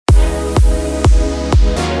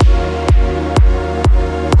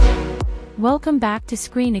Welcome back to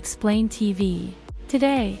Screen Explain TV.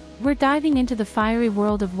 Today, we're diving into the fiery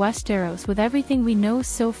world of Westeros with everything we know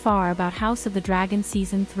so far about House of the Dragon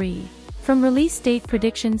Season 3. From release date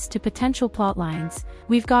predictions to potential plotlines,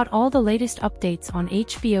 we've got all the latest updates on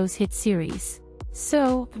HBO's hit series.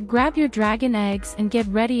 So, grab your dragon eggs and get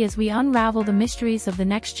ready as we unravel the mysteries of the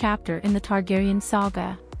next chapter in the Targaryen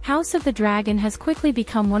saga. House of the Dragon has quickly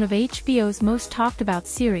become one of HBO's most talked about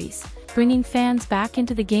series, bringing fans back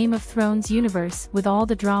into the Game of Thrones universe with all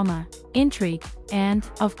the drama, intrigue, and,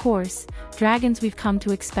 of course, dragons we've come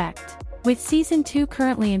to expect. With Season 2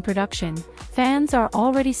 currently in production, fans are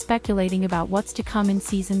already speculating about what's to come in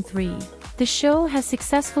Season 3. The show has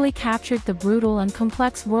successfully captured the brutal and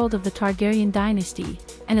complex world of the Targaryen dynasty,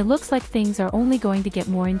 and it looks like things are only going to get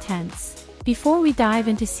more intense. Before we dive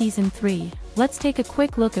into Season 3, let's take a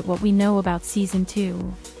quick look at what we know about Season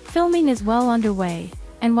 2. Filming is well underway,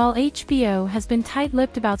 and while HBO has been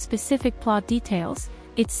tight-lipped about specific plot details,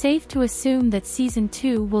 it's safe to assume that Season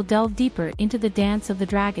 2 will delve deeper into the Dance of the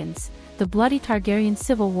Dragons, the bloody Targaryen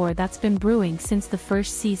civil war that's been brewing since the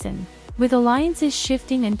first season. With alliances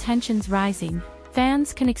shifting and tensions rising,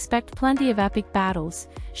 fans can expect plenty of epic battles,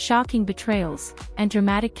 shocking betrayals, and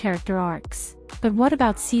dramatic character arcs. But what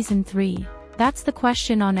about Season 3? That's the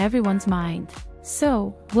question on everyone's mind.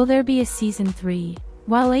 So, will there be a Season 3?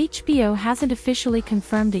 While HBO hasn't officially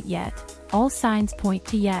confirmed it yet, all signs point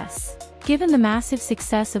to yes. Given the massive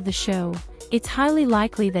success of the show, it's highly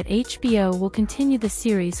likely that HBO will continue the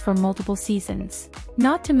series for multiple seasons.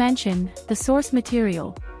 Not to mention, the source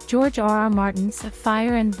material, George R.R. Martin's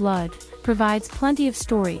Fire and Blood, provides plenty of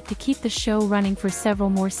story to keep the show running for several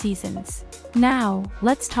more seasons. Now,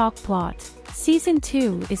 let's talk plot. Season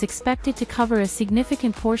 2 is expected to cover a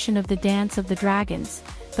significant portion of the Dance of the Dragons,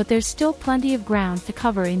 but there's still plenty of ground to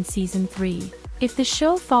cover in Season 3. If the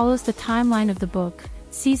show follows the timeline of the book,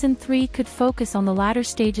 Season 3 could focus on the latter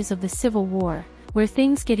stages of the Civil War, where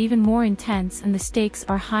things get even more intense and the stakes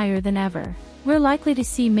are higher than ever. We're likely to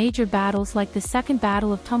see major battles like the Second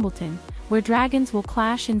Battle of Tumbleton, where dragons will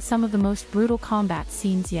clash in some of the most brutal combat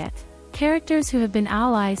scenes yet. Characters who have been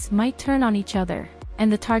allies might turn on each other,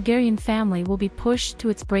 and the Targaryen family will be pushed to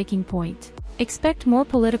its breaking point. Expect more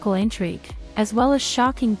political intrigue, as well as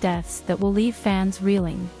shocking deaths that will leave fans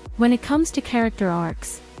reeling. When it comes to character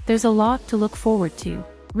arcs, there's a lot to look forward to.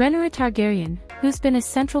 Rhaenyra Targaryen, who's been a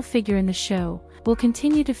central figure in the show, will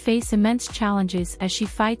continue to face immense challenges as she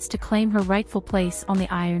fights to claim her rightful place on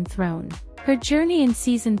the Iron Throne. Her journey in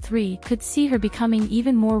Season 3 could see her becoming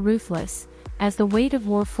even more ruthless, as the weight of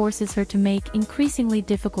war forces her to make increasingly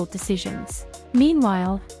difficult decisions.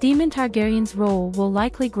 Meanwhile, Daemon Targaryen's role will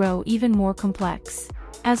likely grow even more complex.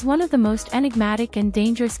 As one of the most enigmatic and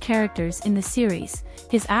dangerous characters in the series,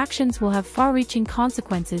 his actions will have far-reaching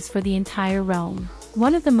consequences for the entire realm.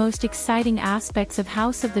 One of the most exciting aspects of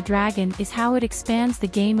House of the Dragon is how it expands the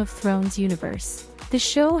Game of Thrones universe. The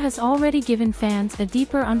show has already given fans a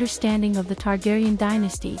deeper understanding of the Targaryen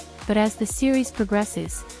dynasty, but as the series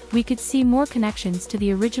progresses, we could see more connections to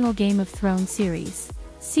the original Game of Thrones series.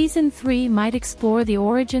 Season 3 might explore the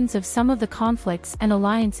origins of some of the conflicts and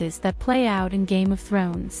alliances that play out in Game of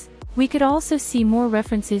Thrones. We could also see more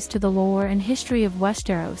references to the lore and history of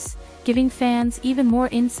Westeros, giving fans even more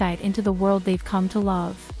insight into the world they've come to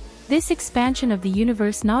love. This expansion of the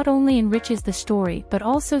universe not only enriches the story but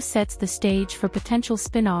also sets the stage for potential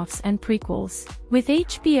spin-offs and prequels. With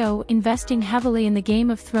HBO investing heavily in the Game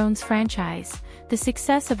of Thrones franchise, the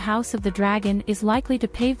success of House of the Dragon is likely to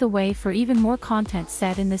pave the way for even more content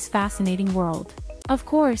set in this fascinating world. Of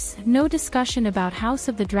course, no discussion about House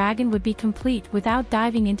of the Dragon would be complete without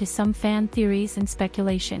diving into some fan theories and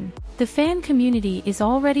speculation. The fan community is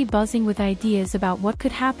already buzzing with ideas about what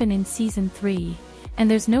could happen in Season 3. And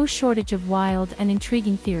there's no shortage of wild and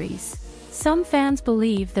intriguing theories. Some fans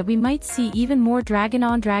believe that we might see even more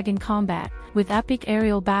dragon-on-dragon combat, with epic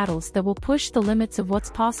aerial battles that will push the limits of what's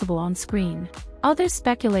possible on screen. Others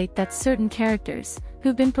speculate that certain characters,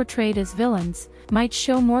 who've been portrayed as villains, might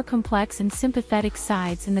show more complex and sympathetic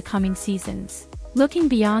sides in the coming seasons. Looking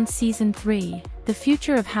beyond Season 3, the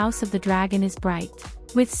future of House of the Dragon is bright.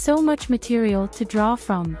 With so much material to draw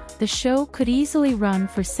from, the show could easily run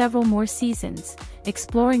for several more seasons,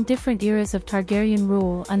 exploring different eras of Targaryen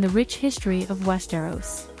rule and the rich history of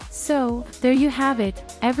Westeros. So, there you have it,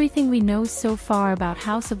 everything we know so far about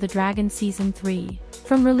House of the Dragon Season 3.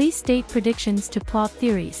 From release date predictions to plot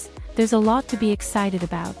theories, there's a lot to be excited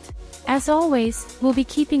about. As always, we'll be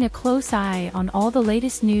keeping a close eye on all the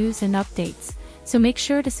latest news and updates, so make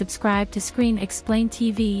sure to subscribe to Screen Explain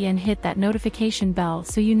TV and hit that notification bell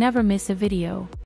so you never miss a video.